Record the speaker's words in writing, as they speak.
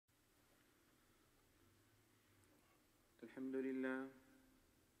الحمد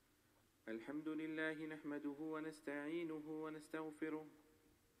لله نحمده ونستعينه ونستغفره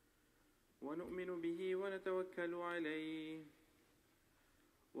ونؤمن به ونتوكل عليه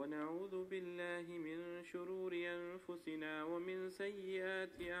ونعوذ بالله من شرور أنفسنا ومن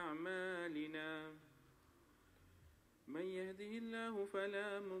سيئات أعمالنا من يهده الله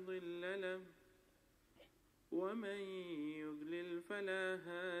فلا مضل له ومن يضلل فلا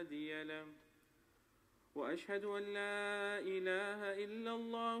هادي له وأشهد أن لا إله إلا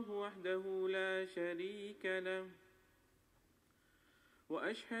الله وحده لا شريك له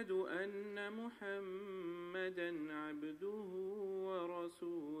وأشهد أن محمدا عبده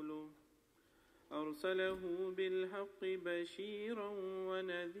ورسوله أرسله بالحق بشيرا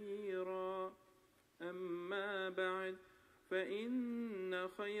ونذيرا أما بعد فإن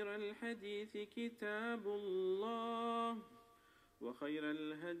خير الحديث كتاب الله وخير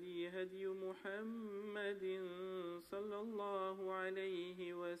الهدي هدي محمد صلى الله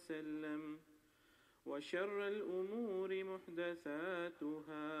عليه وسلم وشر الأمور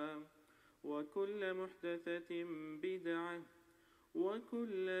محدثاتها وكل محدثة بدعة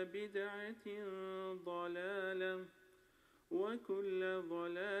وكل بدعة ضلالة وكل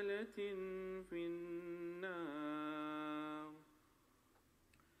ضلالة في النار.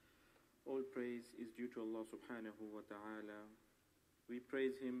 All praise is due to Allah subhanahu wa ta'ala. We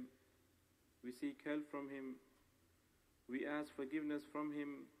praise Him, we seek help from Him, we ask forgiveness from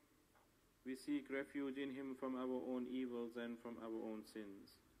Him, we seek refuge in Him from our own evils and from our own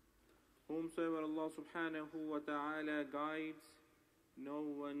sins. Whomsoever Allah subhanahu wa ta'ala guides, no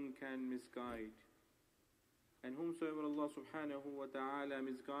one can misguide. And whomsoever Allah subhanahu wa ta'ala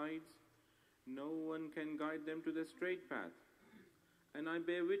misguides, no one can guide them to the straight path. And I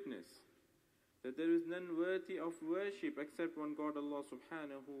bear witness that there is none worthy of worship except one God, Allah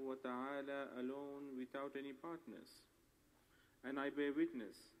subhanahu wa ta'ala alone, without any partners. And I bear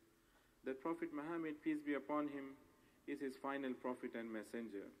witness that Prophet Muhammad, peace be upon him, is his final prophet and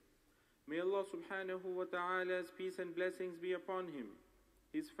messenger. May Allah subhanahu wa ta'ala's peace and blessings be upon him,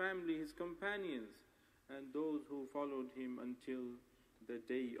 his family, his companions, and those who followed him until the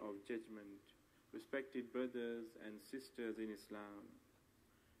day of judgment. Respected brothers and sisters in Islam,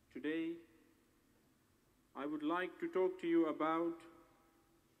 today I would like to talk to you about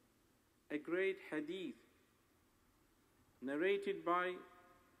a great hadith narrated by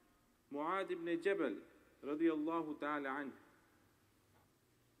Mu'adh ibn Jabal radiyallahu ta'ala anhu,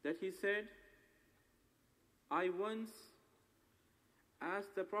 that he said, I once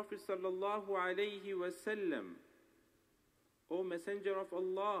asked the Prophet sallallahu alayhi wasallam, O Messenger of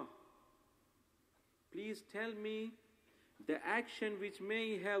Allah, please tell me the action which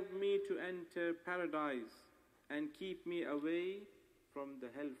may help me to enter paradise and keep me away from the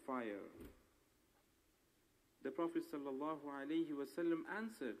hellfire. The Prophet sallallahu alayhi wasallam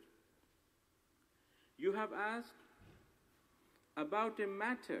answered, you have asked about a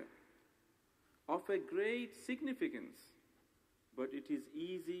matter of a great significance, but it is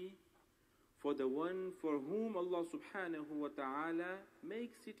easy for the one for whom Allah subhanahu wa ta'ala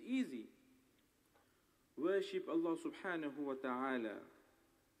makes it easy. Worship Allah subhanahu wa ta'ala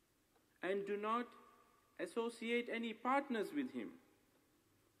and do not associate any partners with Him.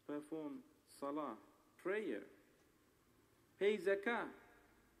 Perform salah, prayer, pay zakah,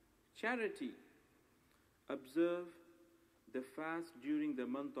 charity, observe the fast during the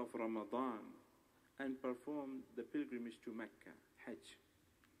month of Ramadan, and perform the pilgrimage to Mecca, Hajj.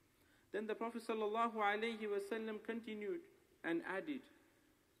 Then the Prophet sallallahu alayhi wasallam continued and added,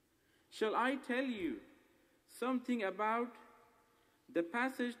 shall I tell you something about the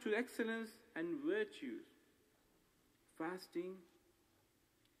passage to excellence and virtues? Fasting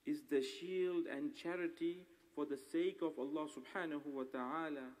is the shield and charity for the sake of Allah subhanahu wa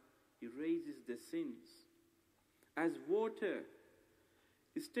ta'ala erases the sins, as water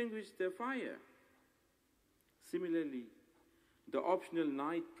extinguishes the fire. Similarly, the optional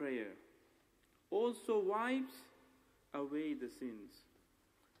night prayer also wipes away the sins.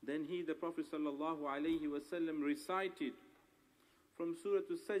 Then he, the Prophet sallallahu alayhi wasallam, recited from Surah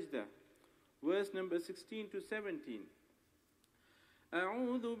Al-Sajdah, verse number 16 to 17.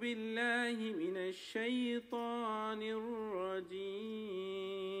 أعوذ بالله من الشيطان الرجيم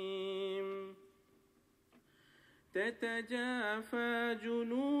تتجافى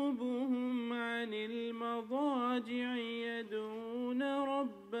جنوبهم عن المضاجع يدعون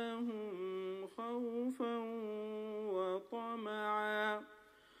ربهم خوفا وطمعا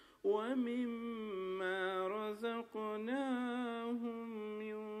ومما رزقناهم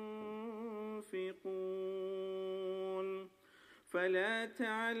ينفقون فلا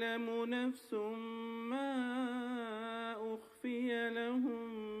تعلم نفس ما توفي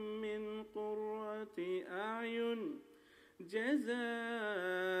لهم من قرة أعين جزاء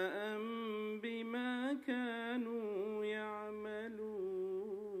بما كانوا يعملون.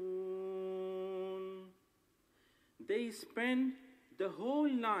 They spend the whole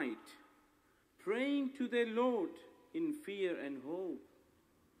night praying to their Lord in fear and hope.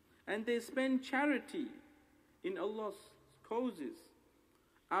 And they spend charity in Allah's causes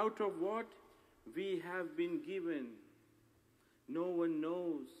out of what we have been given. No one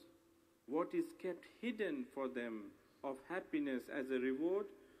knows what is kept hidden for them of happiness as a reward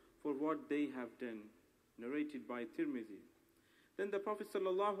for what they have done. Narrated by Tirmidhi. Then the Prophet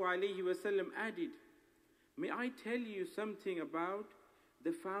ﷺ added, may I tell you something about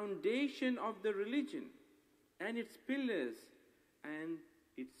the foundation of the religion and its pillars and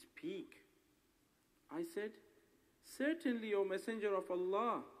its peak? I said, certainly, O Messenger of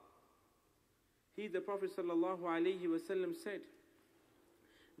Allah. He, the Prophet ﷺ, said,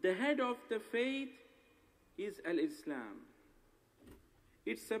 the head of the faith is al-Islam.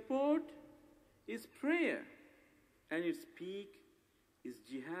 Its support is prayer, and its peak is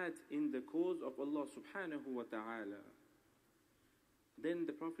jihad in the cause of Allah subhanahu wa ta'ala. Then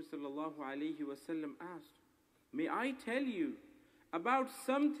the Prophet ﷺ asked, may I tell you about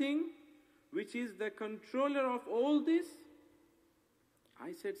something which is the controller of all this?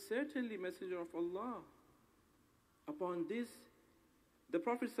 I said, certainly, Messenger of Allah. Upon this, the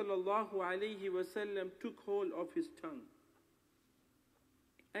Prophet ﷺ took hold of his tongue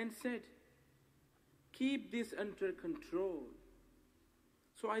and said, keep this under control.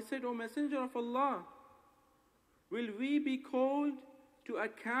 So I said, O Messenger of Allah, will we be called to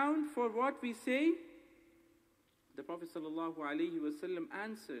account for what we say? The Prophet ﷺ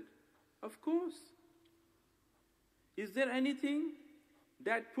answered, of course. Is there anything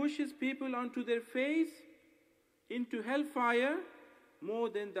that pushes people onto their face into hellfire more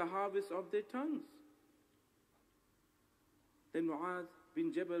than the harvest of their tongues? Then Mu'adh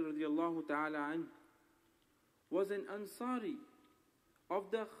bin Jabal radiallahu ta'ala anhu was an Ansari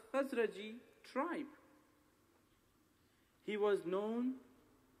of the Khazraji tribe. He was known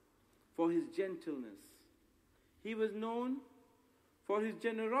for his gentleness. He was known for his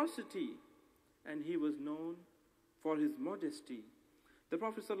generosity, and he was known for his modesty. The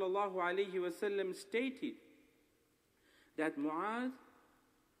Prophet ﷺ stated that Mu'adh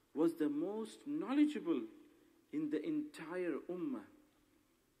was the most knowledgeable in the entire ummah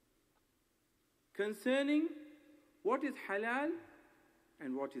concerning what is halal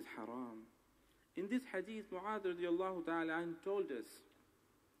and what is haram. In this hadith, Mu'adh radiallahu ta'ala told us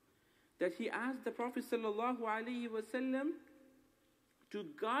that he asked the Prophet ﷺ to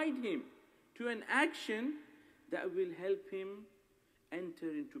guide him to an action that will help him enter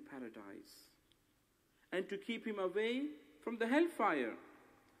into paradise and to keep him away from the hellfire.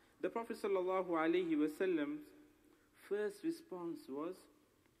 The Prophet ﷺ's first response was,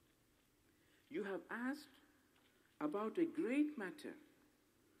 you have asked about a great matter,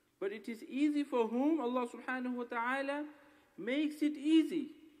 but it is easy for whom Allah subhanahu wa ta'ala makes it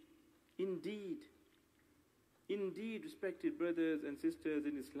easy. Indeed, respected brothers and sisters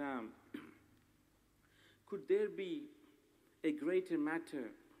in Islam, could there be a greater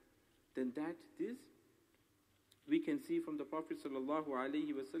matter than that? This we can see from the Prophet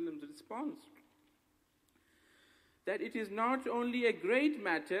ﷺ's response, that it is not only a great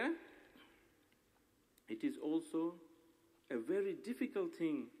matter, it is also a very difficult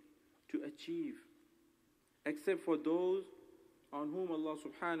thing to achieve, except for those on whom Allah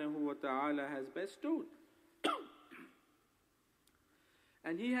subhanahu wa ta'ala has bestowed.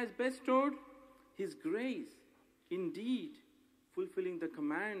 And He has bestowed His grace, indeed, fulfilling the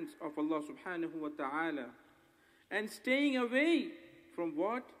commands of Allah subhanahu wa ta'ala and staying away from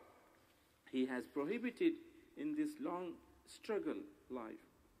what He has prohibited in this long struggle life.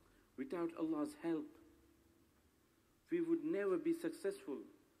 Without Allah's help, we would never be successful.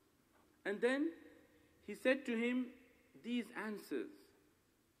 And then He said to him these answers.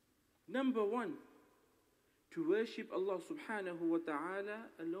 Number one, to worship Allah subhanahu wa ta'ala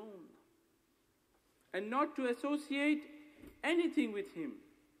alone and not to associate anything with Him,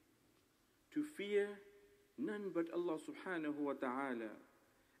 to fear none but Allah subhanahu wa ta'ala,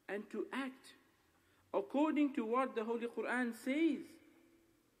 and to act according to what the Holy Quran says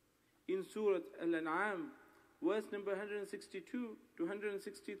in Surah Al-An'am, verse number 162 to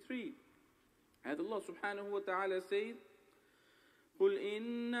 163. As Allah subhanahu wa ta'ala says, قُلْ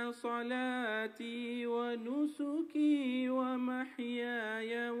إِنَّ صَلَاتِي وَنُسُكِي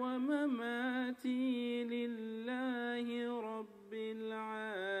وَمَحْيَايَ وَمَمَاتِي لِلَّهِ رَبِّ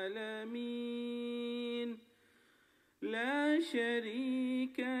الْعَالَمِينَ لَا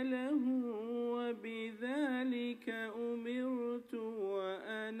شريك له وبذلك أمرت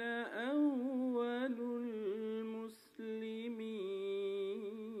وأنا أول المسلمين.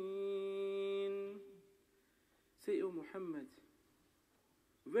 Say, O Muhammad,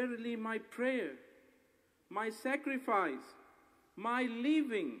 verily my prayer, my sacrifice, my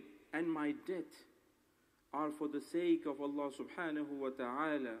living and my death are for the sake of Allah subhanahu wa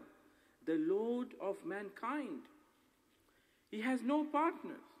ta'ala, the Lord of mankind. He has no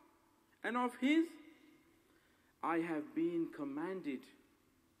partners, and of His I have been commanded,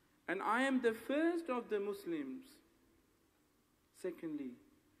 and I am the first of the Muslims. Secondly,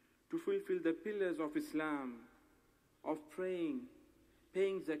 to fulfill the pillars of Islam, of praying,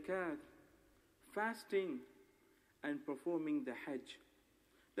 paying zakat, fasting, and performing the Hajj.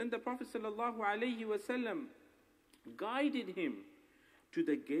 Then the Prophet ﷺ guided him to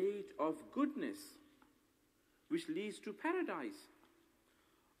the gate of goodness, which leads to paradise.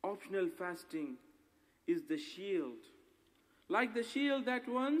 Optional fasting is the shield, like the shield that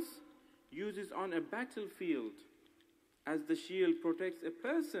one uses on a battlefield, as the shield protects a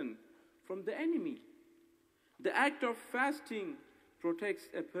person from the enemy. The act of fasting protects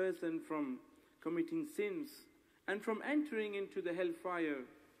a person from committing sins and from entering into the hellfire.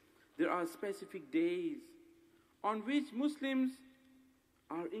 There are specific days on which Muslims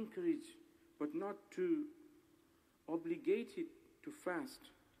are encouraged but not to obligated to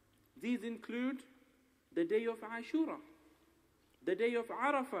fast. These include the day of Ashura, the day of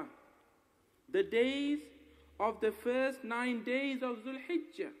Arafah, the days of the first 9 days of Dhul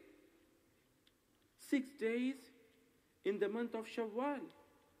Hijjah, 6 days in the month of Shawwal,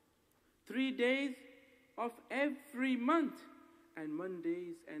 3 days of every month, and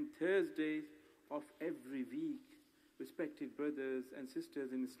Mondays and Thursdays of every week, respected brothers and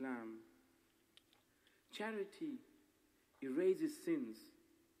sisters in Islam. Charity erases sins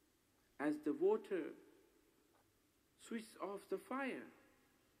as the water switches off the fire,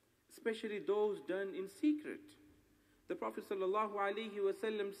 especially those done in secret. The Prophet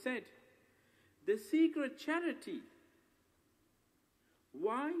ﷺ said, the secret charity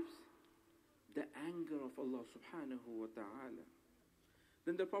wipes the anger of Allah subhanahu wa ta'ala.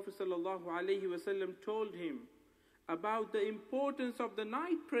 Then the Prophet ﷺ told him about the importance of the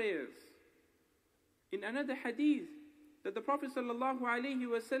night prayers. In another hadith, that the Prophet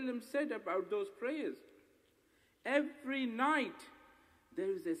ﷺ said about those prayers, every night there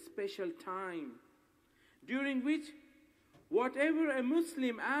is a special time during which whatever a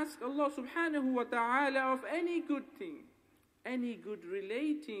Muslim asks Allah subhanahu wa ta'ala of any good thing, any good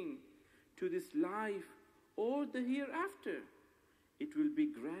relating to this life or the hereafter, it will be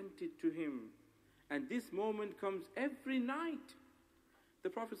granted to him. And this moment comes every night. The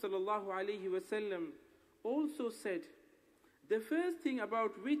Prophet ﷺ also said, the first thing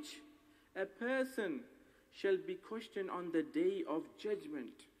about which a person shall be questioned on the day of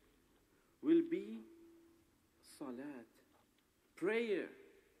judgment will be salat, prayer.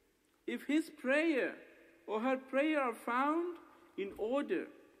 If his prayer or her prayer are found in order,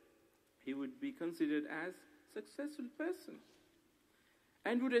 he would be considered as a successful person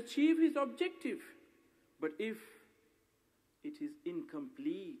and would achieve his objective. But if it is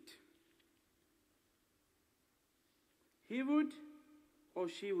incomplete, he would or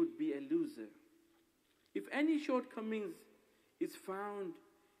she would be a loser. If any shortcomings is found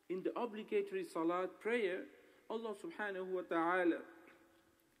in the obligatory salat prayer, Allah subhanahu wa ta'ala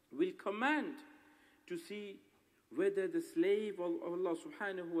will command to see whether the slave of Allah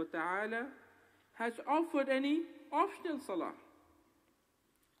subhanahu wa ta'ala has offered any optional salah,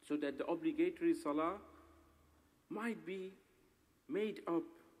 so that the obligatory salah might be made up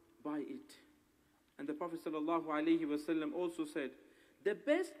by it. And the Prophet ﷺ also said, the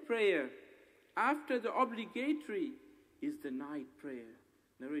best prayer after the obligatory is the night prayer,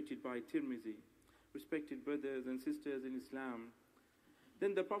 narrated by Tirmidhi. Respected brothers and sisters in Islam.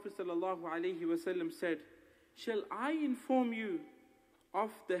 Then the Prophet ﷺ said, shall I inform you of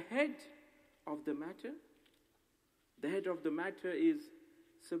the head of the matter? The head of the matter is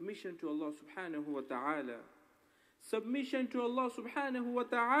submission to Allah subhanahu wa ta'ala. Submission to Allah subhanahu wa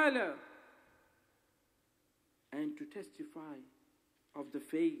ta'ala, and to testify of the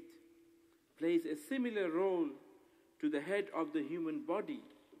faith plays a similar role to the head of the human body.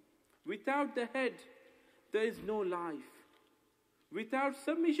 Without the head, there is no life. Without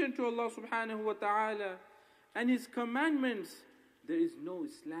submission to Allah subhanahu wa ta'ala and His commandments, there is no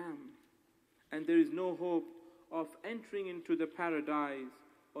Islam, and there is no hope of entering into the paradise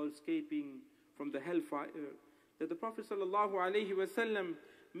or escaping from the hellfire. That the Prophet ﷺ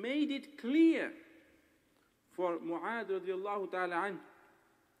made it clear for Mu'adh radiallahu ta'ala anh,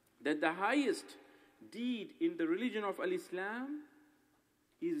 that the highest deed in the religion of Al-Islam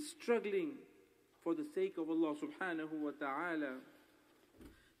is struggling for the sake of Allah subhanahu wa ta'ala.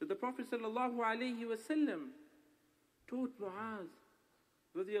 That the Prophet sallallahu alayhi wa sallam taught Mu'adh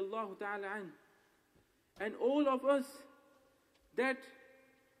radiallahu ta'ala anh, and all of us, that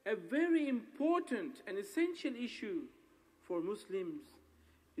a very important and essential issue for Muslims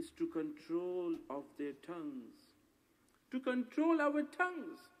is to control of their tongues. To control our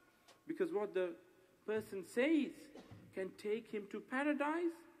tongues. Because what the person says can take him to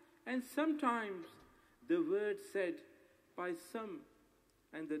paradise, and sometimes the word said by some,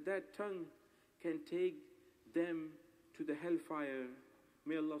 and that tongue can take them to the hellfire.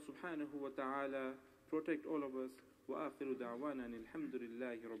 May Allah subhanahu wa ta'ala protect all of us. وآخر دعوانا الحمد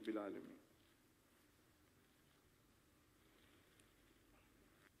لله رب العالمين.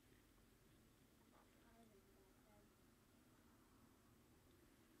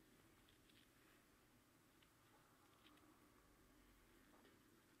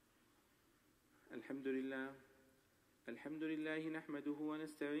 الحمد لله نحمده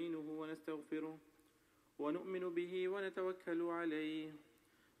ونستعينه ونستغفره ونؤمن به ونتوكل عليه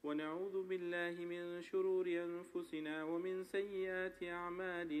ونعوذ بالله من شرور أنفسنا ومن سيئات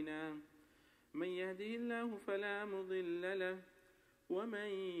أعمالنا من يهده الله فلا مضل له ومن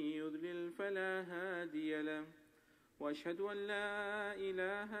يضلل فلا هادي له وأشهد أن لا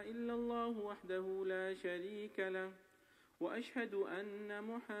إله إلا الله وحده لا شريك له وأشهد أن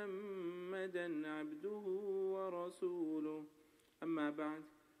محمدا عبده ورسوله. أما بعد,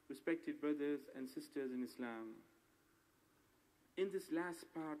 respected brothers and sisters in Islam, in this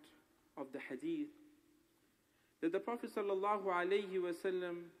last part of the hadith, that the Prophet sallallahu alaihi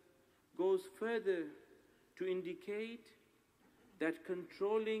wasallam goes further to indicate that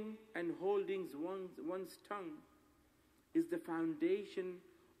controlling and holding one's tongue is the foundation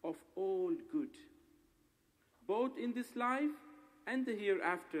of all good, both in this life and the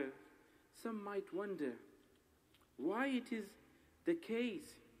hereafter. Some might wonder why it is the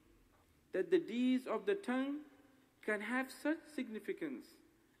case that the deeds of the tongue can have such significance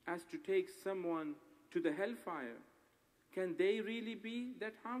as to take someone to the hellfire. Can they really be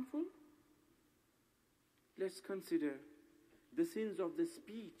that harmful? Let's consider the sins of the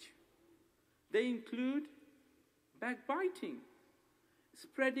speech. They include backbiting,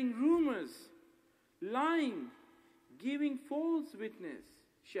 spreading rumors, lying, giving false witness,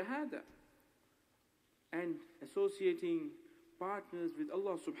 shahada, and associating partners with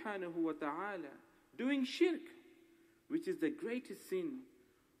Allah subhanahu wa ta'ala, doing shirk, which is the greatest sin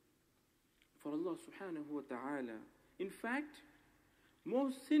for Allah subhanahu wa ta'ala. In fact,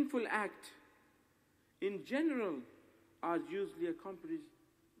 most sinful acts in general are usually accomplished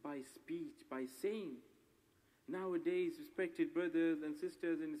by speech, by saying. Nowadays, respected brothers and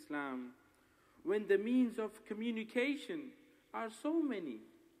sisters in Islam, when the means of communication are so many,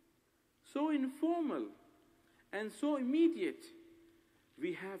 so informal, and so immediate,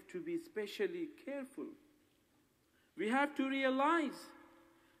 we have to be especially careful. We have to realize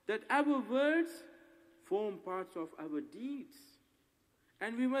that our words form parts of our deeds,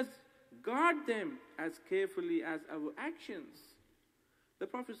 and we must guard them as carefully as our actions. The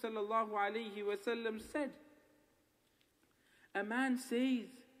Prophet ﷺ said, a man says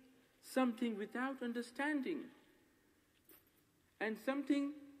something without understanding, and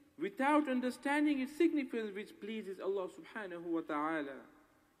something without understanding its significance which pleases Allah subhanahu wa ta'ala.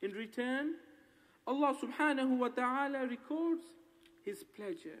 In return, Allah subhanahu wa ta'ala records His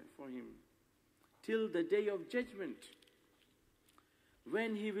pleasure for him till the day of judgment,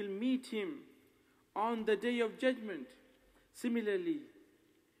 when he will meet him on the day of judgment. Similarly,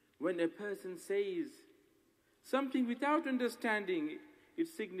 when a person says something without understanding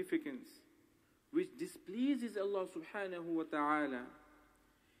its significance, which displeases Allah subhanahu wa ta'ala,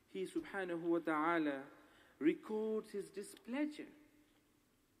 He subhanahu wa ta'ala records His displeasure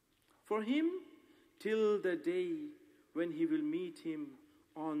for him till the day when he will meet him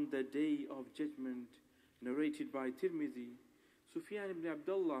on the day of judgment. Narrated by Tirmidhi, Sufyan ibn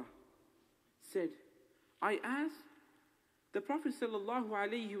Abdullah said, I asked the Prophet sallallahu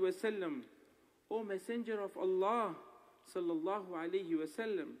alayhi wasallam, O Messenger of Allah sallallahu alayhi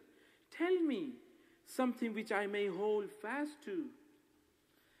wasallam, tell me something which I may hold fast to.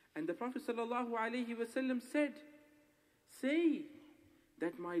 And the Prophet sallallahu alayhi wasallam said, say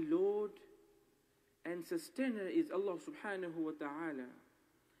that my Lord and sustainer is Allah subhanahu wa ta'ala,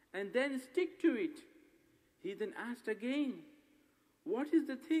 and then stick to it. He then asked again, what is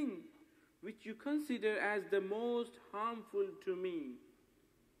the thing which you consider as the most harmful to me?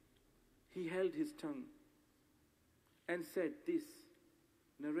 He held his tongue. and said this,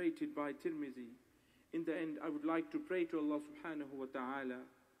 narrated by Tirmizi. In the end, I would like to pray to Allah subhanahu wa ta'ala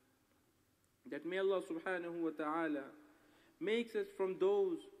that may Allah subhanahu wa ta'ala makes us from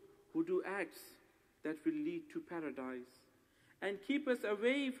those who do acts that will lead to paradise, and keep us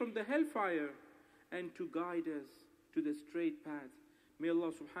away from the hellfire, and to guide us to the straight path. May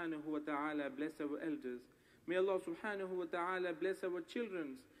Allah subhanahu wa ta'ala bless our elders. May Allah subhanahu wa ta'ala bless our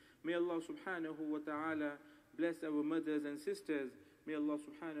children. May Allah subhanahu wa ta'ala bless our mothers and sisters. May Allah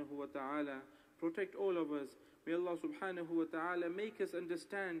subhanahu wa ta'ala protect all of us. May Allah subhanahu wa ta'ala make us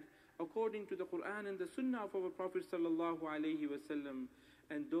understand according to the Quran and the Sunnah of our Prophet sallallahu alayhi wa sallam.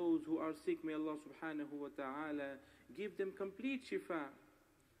 And those who are sick, may Allah subhanahu wa ta'ala give them complete shifa.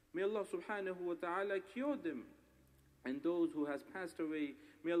 May Allah subhanahu wa ta'ala cure them. And those who has passed away,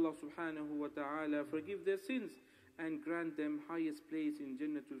 may Allah subhanahu wa ta'ala forgive their sins and grant them highest place in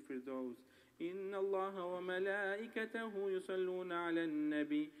Jannatul Firdaus. إن الله وملائكته يصلون على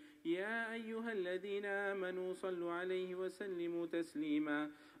النبي يا أيها الذين آمنوا صلوا عليه وسلموا تسليما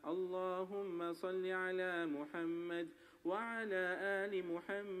اللهم صل على محمد وعلى آل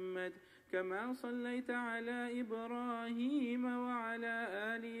محمد كما صليت على إبراهيم وعلى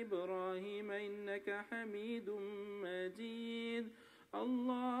آل إبراهيم إنك حميد مجيد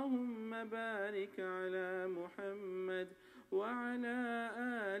اللهم بارك على محمد وعلى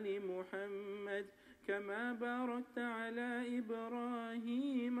آل محمد كما باركت على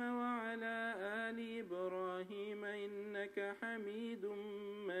إبراهيم وعلى آل إبراهيم إنك حميد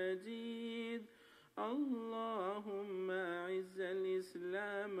مجيد اللهم أعز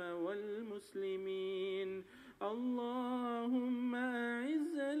الإسلام والمسلمين اللهم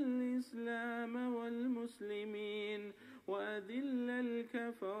أعز الإسلام والمسلمين وأذل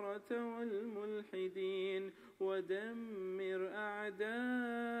الكفرة والملحدين ودمر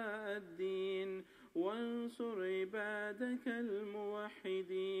أعداء الدين وانصر عبادك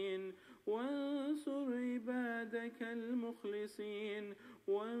الموحدين وانصر عبادك المخلصين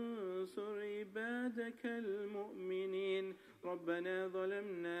وانصر عبادك المؤمنين ربنا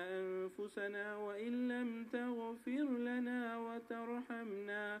ظلمنا أنفسنا وإن لم تغفر لنا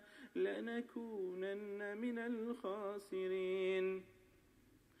وترحمنا لنكونن من الخاسرين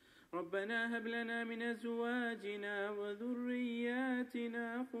ربنا هب لنا من أزواجنا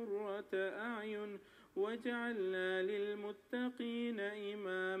وذرياتنا قرة أعين واجعلنا للمتقين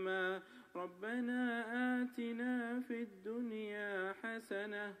إماما ربنا آتنا في الدنيا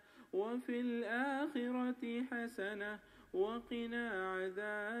حسنة وفي الآخرة حسنة وقنا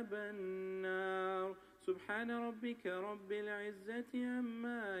عذاب النار سبحان ربك رب العزة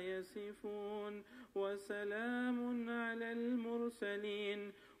عما يصفون وسلام على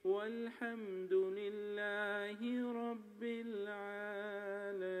المرسلين والحمد لله رب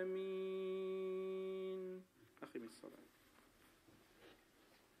العالمين. أقم الصلاة.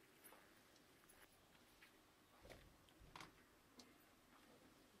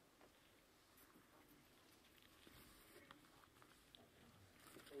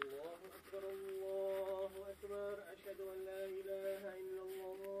 الله أكبر الله أكبر أشهد أن لا إله إلا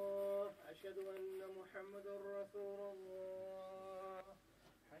الله أشهد أن محمدا رسول الله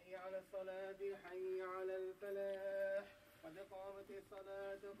حي على الصلاة حي على الفلاح قد قامت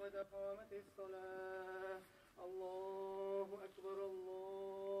الصلاة قد قامت الصلاة الله أكبر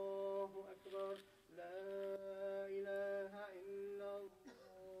لا إله إلا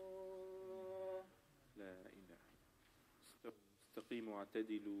الله لا إله. استقيموا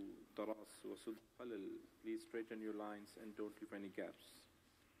واعتدلوا تراص وسد خلل. Please straighten your lines and don't leave any gaps.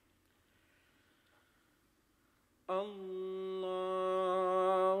 الله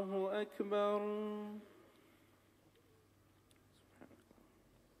أكبر.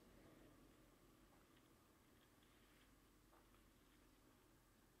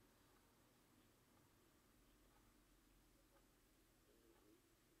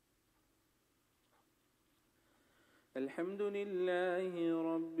 الحمد لله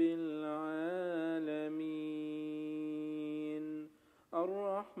رب العالمين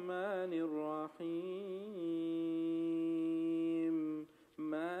الرحمن الرحيم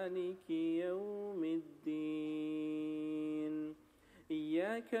مالك يوم الدين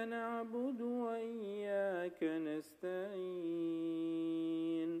إياك نعبد وإياك نستعين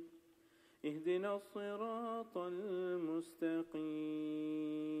اهدنا الصراط المستقيم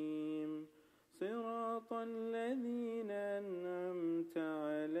صراط الذين أنعمت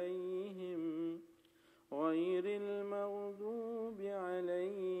عليهم غير المغضوب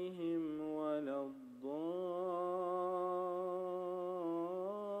عليهم ولا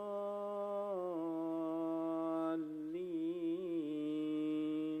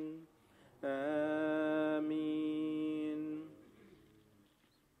الضالين آمين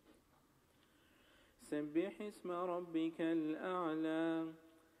سبح اسم ربك الأعلى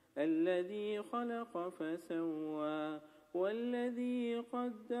الذي خلق فسوى والذي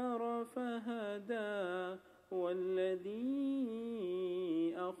قدر فهدى والذي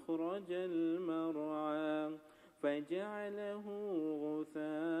أخرج المرعى فجعله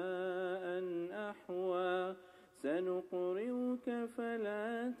غثاء أحوى سنقرئك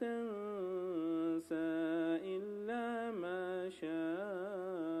فلا تنسى إلا ما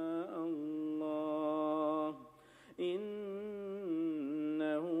شاء الله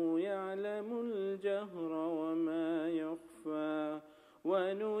إنه يعلم الجهر وما يخفى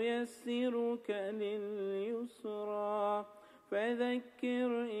ونيسرك لليسرى فذكر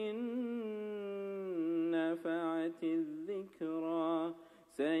إن نفعت الذكرى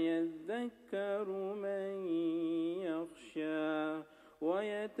سيذكر من يخشى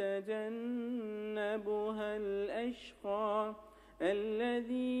ويتجنبها الأشقى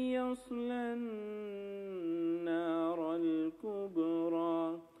الذي يصلى النار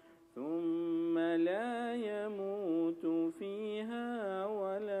الكبرى ثم لا يموت فيها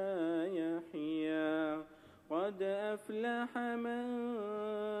ولا يحيا قد أفلح من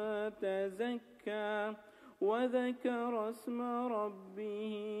تزكى وذكر اسم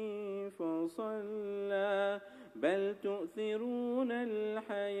ربه فصلى بل تؤثرون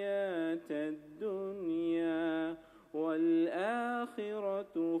الحياة الدنيا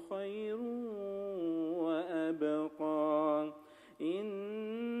والآخرة خير وأبقى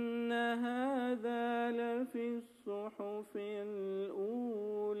إن هذا لفي الصحف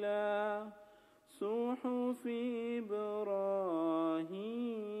الأولى صحف إبراهيم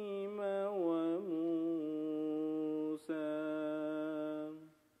وموسى.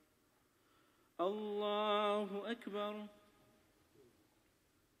 الله أكبر.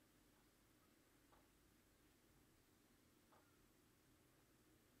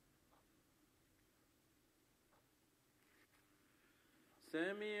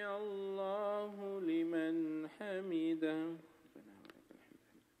 سمع الله لمن حمده.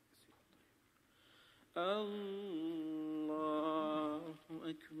 الله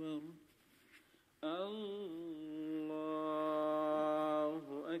أكبر. الله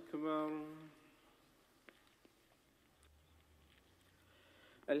أكبر.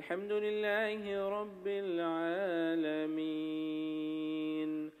 الحمد لله رب العالمين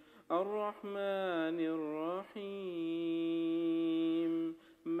الرحمن الرحيم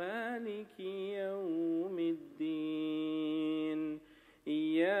مالك يوم الدين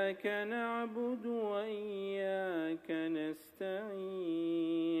إياك نعبد وإياك نستعين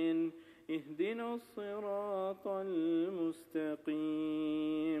اهدنا الصراط المستقيم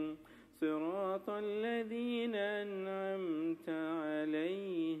صراط الذين أنعمت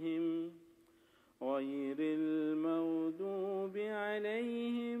عليهم غير المغضوب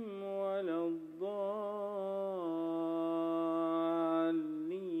عليهم ولا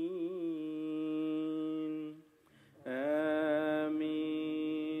الضالين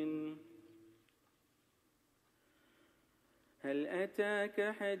آمين. هل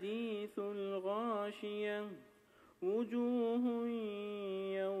أتاك حديث الغاشية وجوه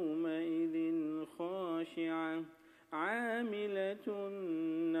يومئذ خاشعة عاملة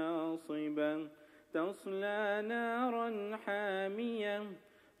ناصبة تصلى نارا حامية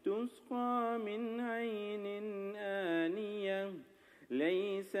تسقى من عين آنية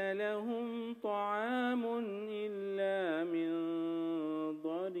ليس لهم طعام إلا من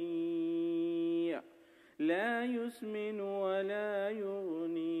ضريع لا يسمن ولا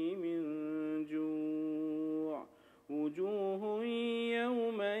يغني من جوع وجوه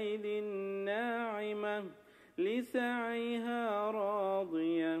يومئذ ناعمة لسعيها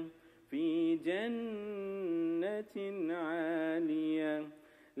راضية في جنة عالية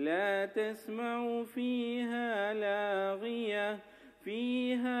لا تسمع فيها لاغية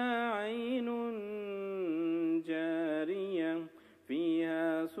فيها عين جارية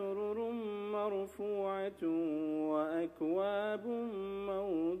فيها سرر مرفوعة وأكواب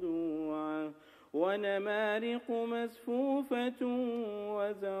موضوعة ونمارق مسفوفة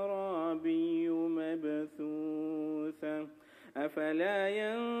وزرابي مبثوثة أفلا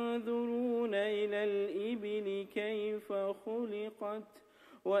ينظرون إلى الإبل كيف خلقت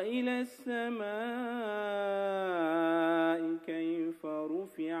وإلى السماء كيف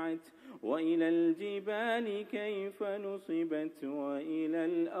رفعت وإلى الجبال كيف نصبت وإلى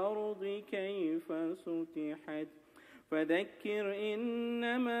الأرض كيف سطحت فذكر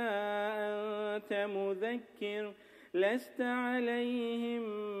إنما أنت مذكر لست عليهم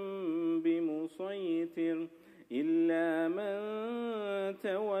بمسيطر إلا من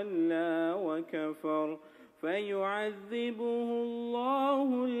تولى وكفر فيعذبه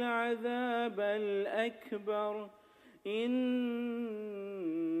الله العذاب الأكبر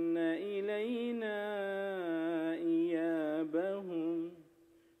إن إلينا إيابهم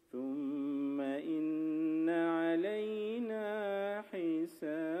ثم إن علينا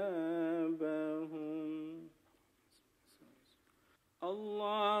حسابهم.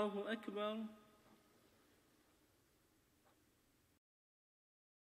 الله أكبر.